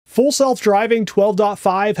Full self-driving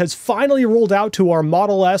 12.5 has finally rolled out to our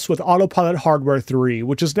Model S with Autopilot Hardware 3,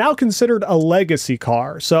 which is now considered a legacy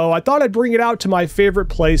car, so I thought I'd bring it out to my favorite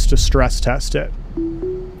place to stress test it.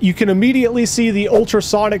 You can immediately see the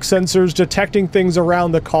ultrasonic sensors detecting things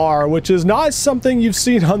around the car, which is not something you've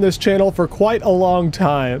seen on this channel for quite a long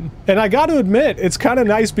time. And I gotta admit, it's kind of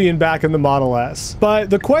nice being back in the Model S. But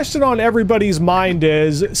the question on everybody's mind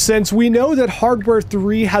is, since we know that Hardware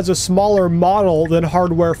 3 has a smaller model than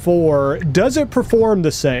Hardware 4, does it perform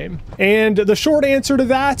the same? And the short answer to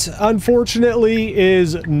that, unfortunately,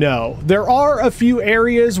 is no. There are a few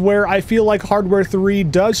areas where I feel like Hardware 3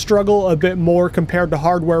 does struggle a bit more compared to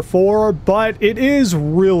Hardware 4, but it is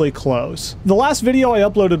really close. The last video I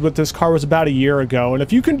uploaded with this car was about a year ago, and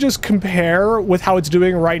if you can just compare with how it's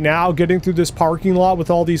doing right now, getting through this parking lot with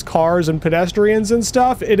all these cars and pedestrians and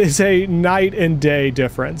stuff, it is a night and day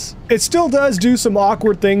difference. It still does do some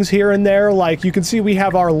awkward things here and there, like you can see we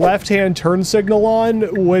have our left-hand turn signal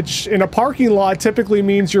on, which in a parking lot typically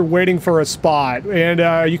means you're waiting for a spot,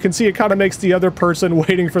 and you can see it kind of makes the other person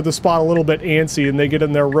waiting for the spot a little bit antsy, and they get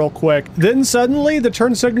in there real quick. Then suddenly the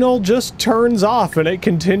turn signal just turns off and it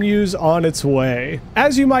continues on its way.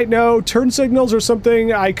 As you might know, turn signals are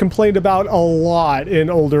something I complained about a lot in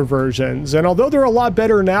older versions, and although they're a lot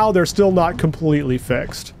better now, they're still not completely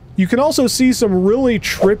fixed. You can also see some really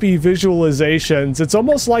trippy visualizations. It's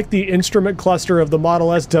almost like the instrument cluster of the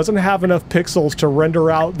Model S doesn't have enough pixels to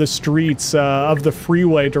render out the streets of the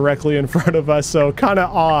freeway directly in front of us, so kind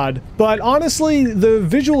of odd. But honestly, the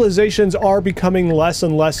visualizations are becoming less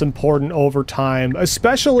and less important over time,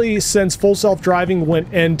 especially since full self-driving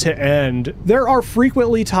went end to end. There are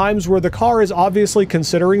frequently times where the car is obviously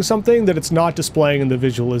considering something that it's not displaying in the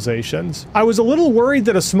visualizations. I was a little worried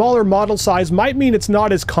that a smaller model size might mean it's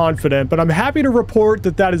not as confident, but I'm happy to report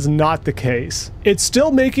that that is not the case. It's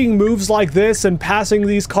still making moves like this and passing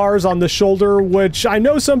these cars on the shoulder, which I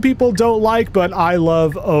know some people don't like, but I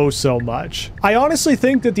love oh so much. I honestly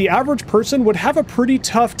think that the average person would have a pretty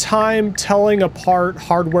tough time telling apart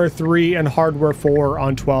Hardware 3 and Hardware 4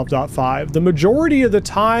 on 12.5. The majority of the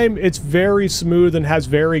time, it's very smooth and has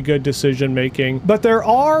very good decision making, but there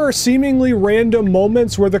are seemingly random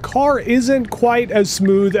moments where the car isn't quite as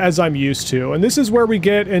smooth as I'm used to, and this is where we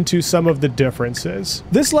get into some of the differences.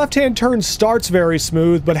 This left-hand turn starts very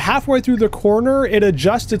smooth, but halfway through the corner, it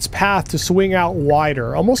adjusts its path to swing out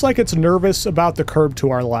wider, almost like it's nervous about the curb to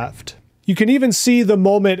our left. You can even see the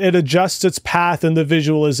moment it adjusts its path in the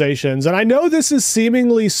visualizations, and I know this is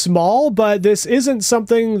seemingly small, but this isn't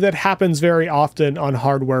something that happens very often on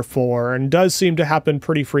Hardware 4, and does seem to happen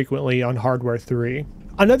pretty frequently on Hardware 3.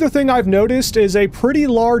 Another thing I've noticed is a pretty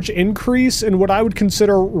large increase in what I would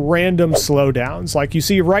consider random slowdowns. Like you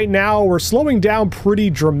see right now, we're slowing down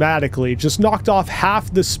pretty dramatically, just knocked off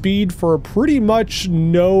half the speed for pretty much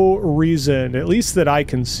no reason, at least that I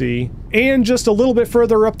can see. And just a little bit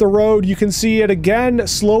further up the road, you can see it again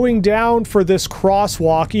slowing down for this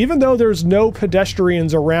crosswalk, even though there's no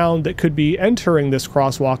pedestrians around that could be entering this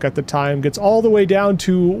crosswalk at the time, gets all the way down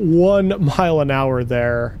to 1 mile an hour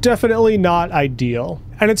there. Definitely not ideal.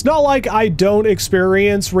 And it's not like I don't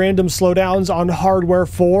experience random slowdowns on Hardware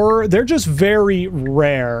 4, they're just very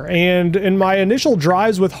rare. And in my initial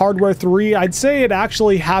drives with Hardware 3, I'd say it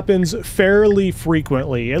actually happens fairly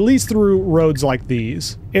frequently, at least through roads like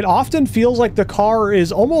these. It often feels like the car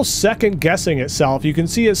is almost second guessing itself. You can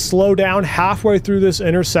see it slow down halfway through this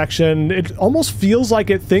intersection. It almost feels like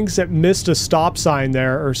it thinks it missed a stop sign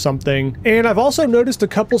there or something. And I've also noticed a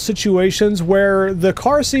couple situations where the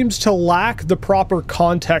car seems to lack the proper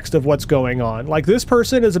context of what's going on. Like this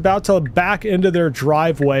person is about to back into their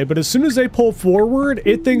driveway, but as soon as they pull forward,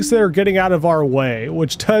 it thinks they're getting out of our way,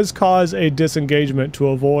 which does cause a disengagement to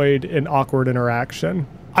avoid an awkward interaction.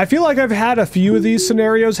 I feel like I've had a few of these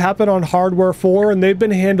scenarios happen on Hardware 4 and they've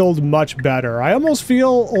been handled much better. I almost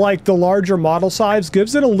feel like the larger model size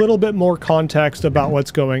gives it a little bit more context about what's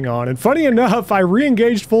going on. And funny enough, I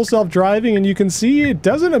re-engaged full self-driving and you can see it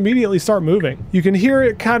doesn't immediately start moving. You can hear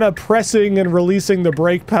it kind of pressing and releasing the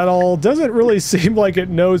brake pedal. Doesn't really seem like it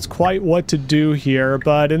knows quite what to do here,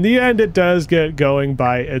 but in the end it does get going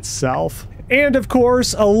by itself. And of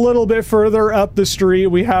course, a little bit further up the street,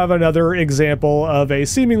 we have another example of a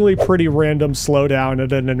seemingly pretty random slowdown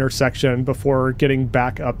at an intersection before getting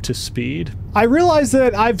back up to speed. I realize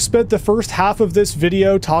that I've spent the first half of this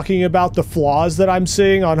video talking about the flaws that I'm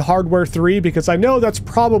seeing on Hardware 3 because I know that's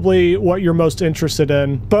probably what you're most interested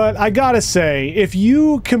in. But I gotta say, if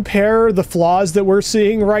you compare the flaws that we're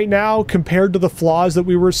seeing right now compared to the flaws that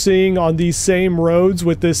we were seeing on these same roads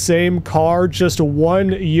with this same car just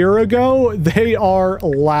 1 year ago, they are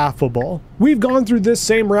laughable. We've gone through this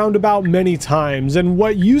same roundabout many times, and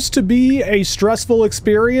what used to be a stressful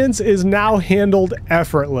experience is now handled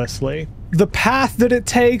effortlessly. The path that it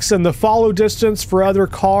takes and the follow distance for other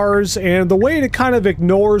cars and the way it kind of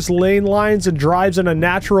ignores lane lines and drives in a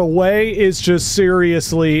natural way is just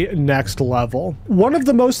seriously next level. One of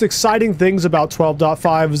the most exciting things about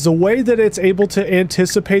 12.5 is the way that it's able to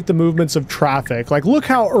anticipate the movements of traffic. Like, look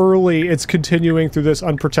how early it's continuing through this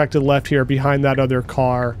unprotected left here behind that other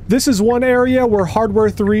car. This is one area where Hardware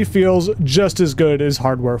 3 feels just as good as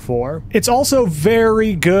Hardware 4. It's also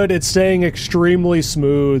very good at staying extremely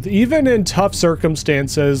smooth, even in tough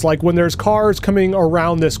circumstances, like when there's cars coming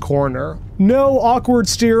around this corner. No awkward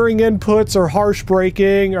steering inputs or harsh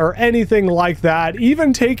braking or anything like that.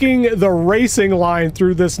 Even taking the racing line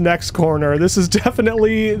through this next corner. This is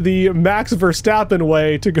definitely the Max Verstappen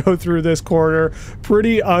way to go through this corner.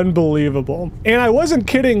 Pretty unbelievable. And I wasn't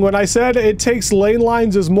kidding when I said it takes lane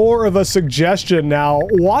lines as more of a suggestion now.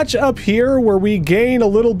 Watch up here where we gain a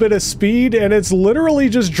little bit of speed and it's literally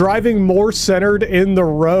just driving more centered in the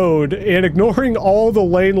road and ignoring all the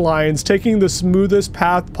lane lines, taking the smoothest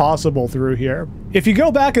path possible through here. If you go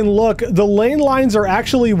back and look, the lane lines are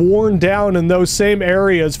actually worn down in those same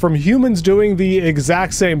areas from humans doing the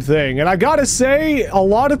exact same thing. And I gotta say, a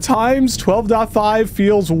lot of times 12.5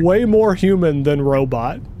 feels way more human than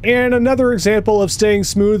robot. And another example of staying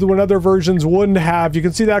smooth when other versions wouldn't have, you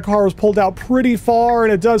can see that car was pulled out pretty far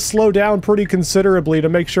and it does slow down pretty considerably to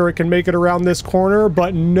make sure it can make it around this corner,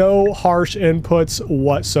 but no harsh inputs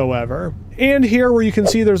whatsoever. And here where you can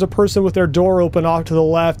see there's a person with their door open off to the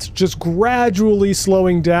left, just gradually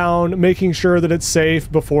slowing down, making sure that it's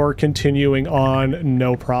safe before continuing on,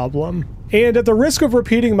 no problem. And at the risk of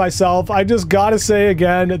repeating myself, I just gotta say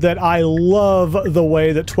again that I love the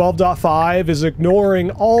way that 12.5 is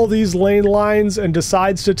ignoring all these lane lines and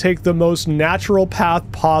decides to take the most natural path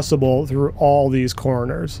possible through all these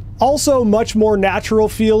corners. Also, much more natural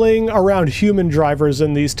feeling around human drivers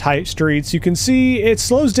in these tight streets. You can see it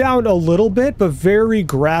slows down a little bit, but very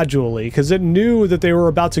gradually, because it knew that they were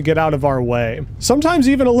about to get out of our way. Sometimes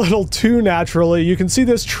even a little too naturally. You can see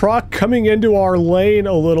this truck coming into our lane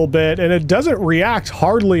a little bit, and it doesn't react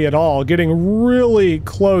hardly at all, getting really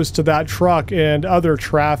close to that truck and other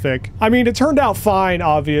traffic. I mean, it turned out fine,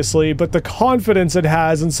 obviously, but the confidence it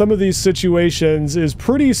has in some of these situations is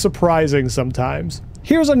pretty surprising sometimes.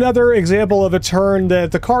 Here's another example of a turn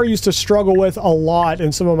that the car used to struggle with a lot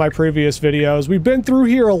in some of my previous videos. We've been through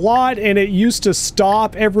here a lot and it used to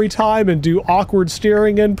stop every time and do awkward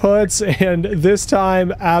steering inputs, and this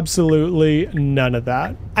time absolutely none of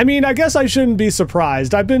that. I mean, I guess I shouldn't be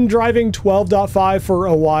surprised. I've been driving 12.5 for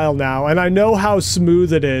a while now and I know how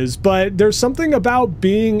smooth it is, but there's something about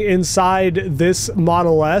being inside this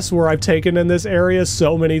Model S where I've taken in this area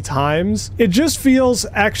so many times. It just feels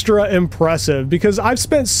extra impressive because I've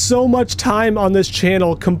spent so much time on this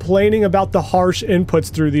channel complaining about the harsh inputs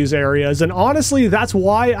through these areas, and honestly that's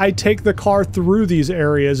why I take the car through these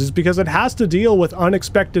areas, is because it has to deal with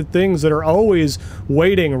unexpected things that are always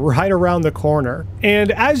waiting right around the corner.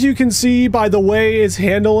 And as you can see by the way it's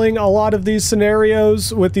handling a lot of these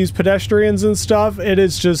scenarios with these pedestrians and stuff, it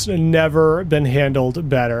has just never been handled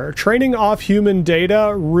better. Training off human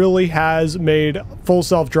data really has made full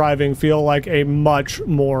self-driving feel like a much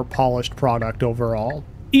more polished product overall.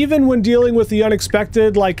 Even when dealing with the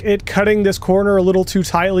unexpected, like it cutting this corner a little too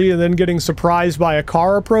tightly and then getting surprised by a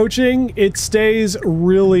car approaching, it stays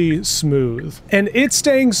really smooth. And it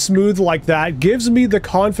staying smooth like that gives me the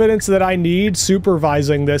confidence that I need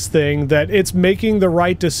supervising this thing, that it's making the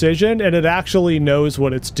right decision and it actually knows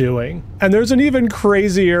what it's doing. And there's an even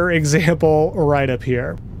crazier example right up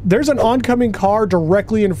here. There's an oncoming car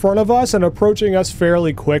directly in front of us and approaching us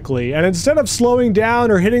fairly quickly, and instead of slowing down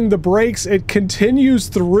or hitting the brakes, it continues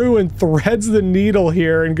through and threads the needle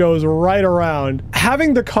here and goes right around.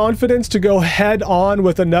 Having the confidence to go head on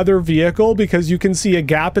with another vehicle because you can see a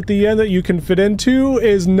gap at the end that you can fit into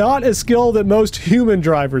is not a skill that most human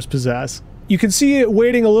drivers possess. You can see it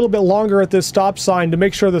waiting a little bit longer at this stop sign to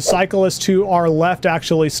make sure the cyclist to our left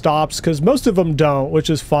actually stops, because most of them don't, which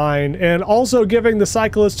is fine. And also giving the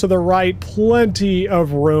cyclist to the right plenty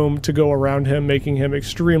of room to go around him, making him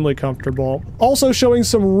extremely comfortable. Also showing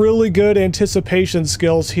some really good anticipation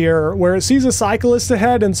skills here, where it sees a cyclist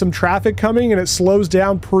ahead and some traffic coming and it slows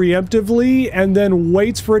down preemptively and then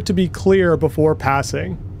waits for it to be clear before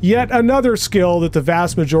passing. Yet another skill that the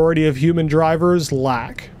vast majority of human drivers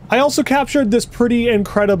lack. I also captured this pretty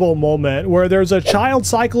incredible moment where there's a child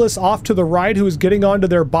cyclist off to the right who is getting onto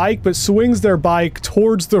their bike but swings their bike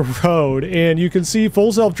towards the road, and you can see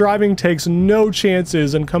full self-driving takes no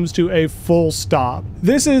chances and comes to a full stop.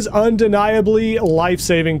 This is undeniably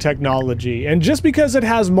life-saving technology, and just because it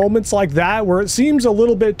has moments like that where it seems a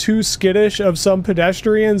little bit too skittish of some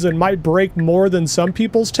pedestrians and might break more than some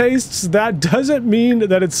people's tastes, that doesn't mean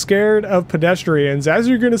that it's scared of pedestrians, as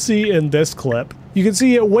you're going to see in this clip. You can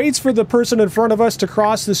see it waits for the person in front of us to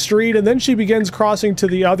cross the street, and then she begins crossing to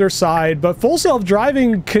the other side, but full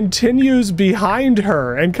self-driving continues behind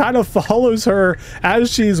her and kind of follows her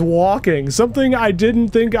as she's walking, something I didn't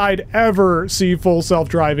think I'd ever see full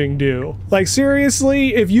self-driving do. Like,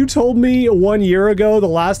 seriously, if you told me 1 year ago, the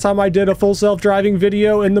last time I did a full self-driving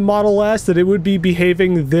video in the Model S, that it would be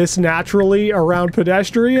behaving this naturally around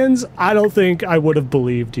pedestrians, I don't think I would have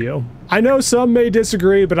believed you. I know some may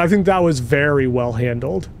disagree, but I think that was very well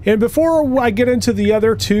handled. And before I get into the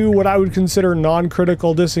other two, what I would consider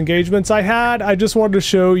non-critical disengagements I had, I just wanted to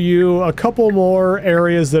show you a couple more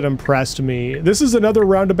areas that impressed me. This is another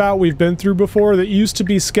roundabout we've been through before that used to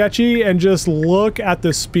be sketchy, and just look at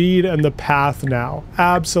the speed and the path now.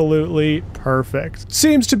 Absolutely perfect.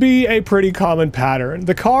 Seems to be a pretty common pattern.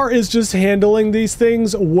 The car is just handling these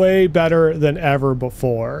things way better than ever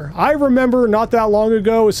before. I remember not that long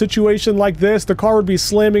ago a situation like this, the car would be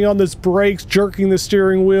slamming on its brakes, jerking the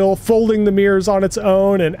steering wheel, folding the mirrors on its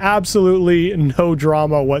own, and absolutely no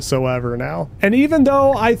drama whatsoever now. And even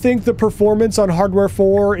though I think the performance on Hardware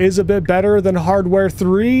 4 is a bit better than Hardware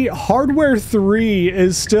 3, Hardware 3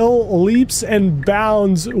 is still leaps and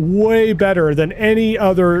bounds way better than any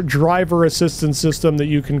other driver assistance system that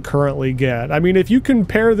you can currently get. I mean, if you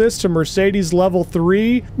compare this to Mercedes Level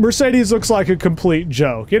 3, Mercedes looks like a complete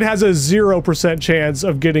joke. It has a 0% chance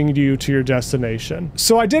of getting you to your destination.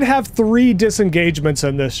 So I did have 3 disengagements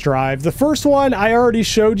in this drive. The first one I already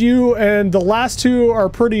showed you, and the last 2 are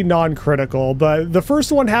pretty non-critical, but the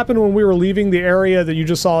first one happened when we were leaving the area that you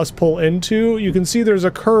just saw us pull into. You can see there's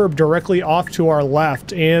a curb directly off to our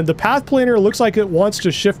left, and the path planner looks like it wants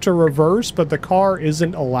to shift to reverse, but the car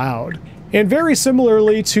isn't allowed. And very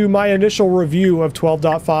similarly to my initial review of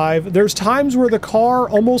 12.5, there's times where the car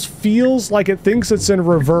almost feels like it thinks it's in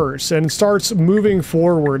reverse and starts moving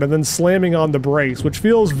forward and then slamming on the brakes, which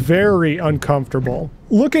feels very uncomfortable.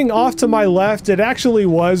 Looking off to my left, it actually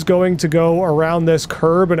was going to go around this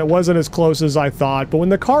curb, and it wasn't as close as I thought, but when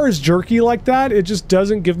the car is jerky like that, it just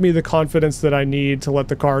doesn't give me the confidence that I need to let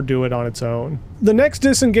the car do it on its own. The next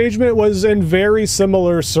disengagement was in very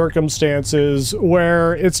similar circumstances,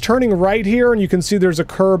 where it's turning right here and you can see there's a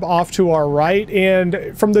curb off to our right,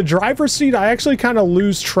 and from the driver's seat I actually kind of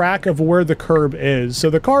lose track of where the curb is. So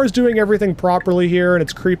the car is doing everything properly here and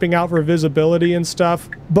it's creeping out for visibility and stuff,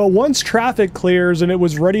 but once traffic clears and it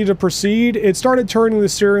was ready to proceed, it started turning the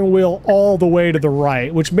steering wheel all the way to the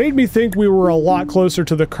right, which made me think we were a lot closer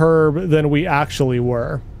to the curb than we actually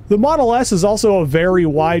were. The Model S is also a very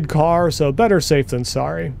wide car, so better safe than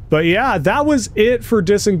sorry. But yeah, that was it for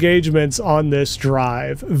disengagements on this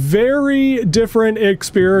drive. Very different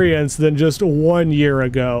experience than just 1 year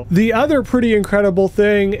ago. The other pretty incredible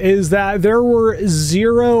thing is that there were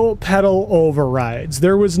 0 pedal overrides.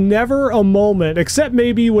 There was never a moment, except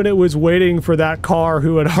maybe when it was waiting for that car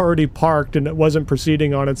who had already parked and it wasn't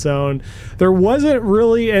proceeding on its own. There wasn't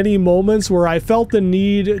really any moments where I felt the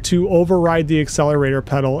need to override the accelerator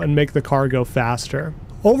pedal and make the car go faster.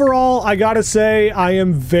 Overall, I gotta say, I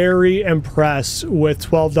am very impressed with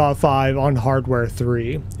 12.5 on Hardware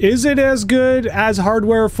 3. Is it as good as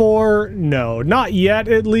Hardware 4? No, not yet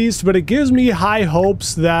at least, but it gives me high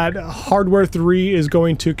hopes that Hardware 3 is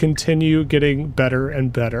going to continue getting better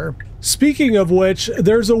and better. Speaking of which,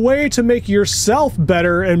 there's a way to make yourself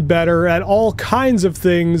better and better at all kinds of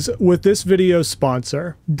things with this video's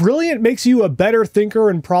sponsor. Brilliant makes you a better thinker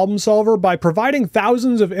and problem solver by providing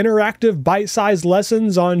thousands of interactive bite-sized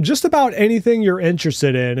lessons on just about anything you're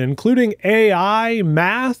interested in, including AI,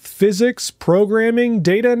 math, physics, programming,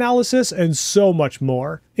 data analysis, and so much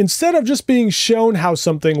more. Instead of just being shown how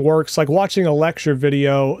something works like watching a lecture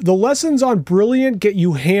video, the lessons on Brilliant get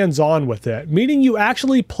you hands-on with it, meaning you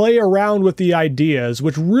actually play around with the ideas,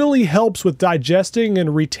 which really helps with digesting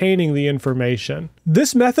and retaining the information.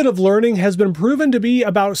 This method of learning has been proven to be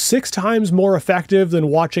about 6 times more effective than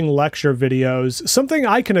watching lecture videos, something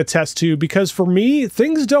I can attest to because for me,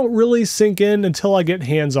 things don't really sink in until I get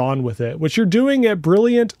hands-on with it, which you're doing at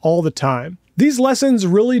Brilliant all the time. These lessons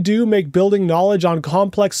really do make building knowledge on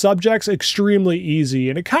complex subjects extremely easy,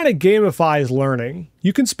 and it kind of gamifies learning.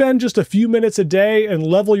 You can spend just a few minutes a day and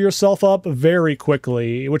level yourself up very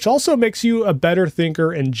quickly, which also makes you a better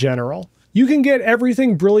thinker in general. You can get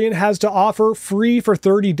everything Brilliant has to offer free for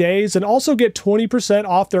 30 days and also get 20%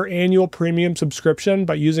 off their annual premium subscription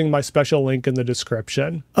by using my special link in the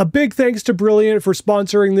description. A big thanks to Brilliant for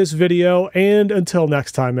sponsoring this video, and until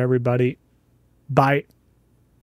next time, everybody, bye.